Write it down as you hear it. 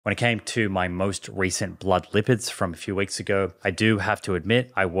When it came to my most recent blood lipids from a few weeks ago, I do have to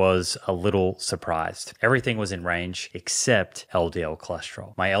admit I was a little surprised. Everything was in range except LDL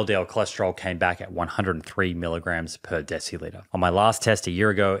cholesterol. My LDL cholesterol came back at 103 milligrams per deciliter. On my last test a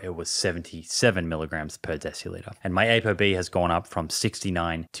year ago, it was 77 milligrams per deciliter. And my ApoB has gone up from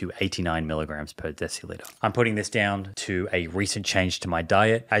 69 to 89 milligrams per deciliter. I'm putting this down to a recent change to my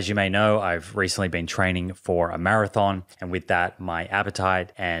diet. As you may know, I've recently been training for a marathon, and with that, my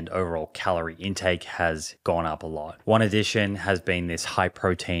appetite and overall calorie intake has gone up a lot. One addition has been this high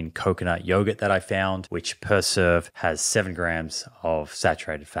protein coconut yogurt that I found, which per serve has 7 grams of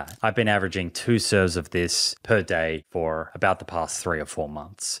saturated fat. I've been averaging 2 serves of this per day for about the past 3 or 4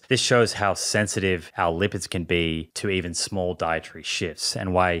 months. This shows how sensitive our lipids can be to even small dietary shifts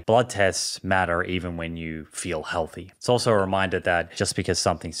and why blood tests matter even when you feel healthy. It's also a reminder that just because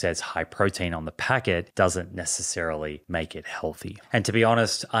something says high protein on the packet doesn't necessarily make it healthy. And to be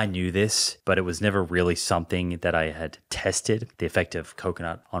honest, I knew this, but it was never really something that I had tested, the effect of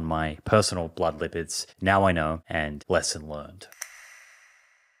coconut on my personal blood lipids. Now I know, and lesson learned.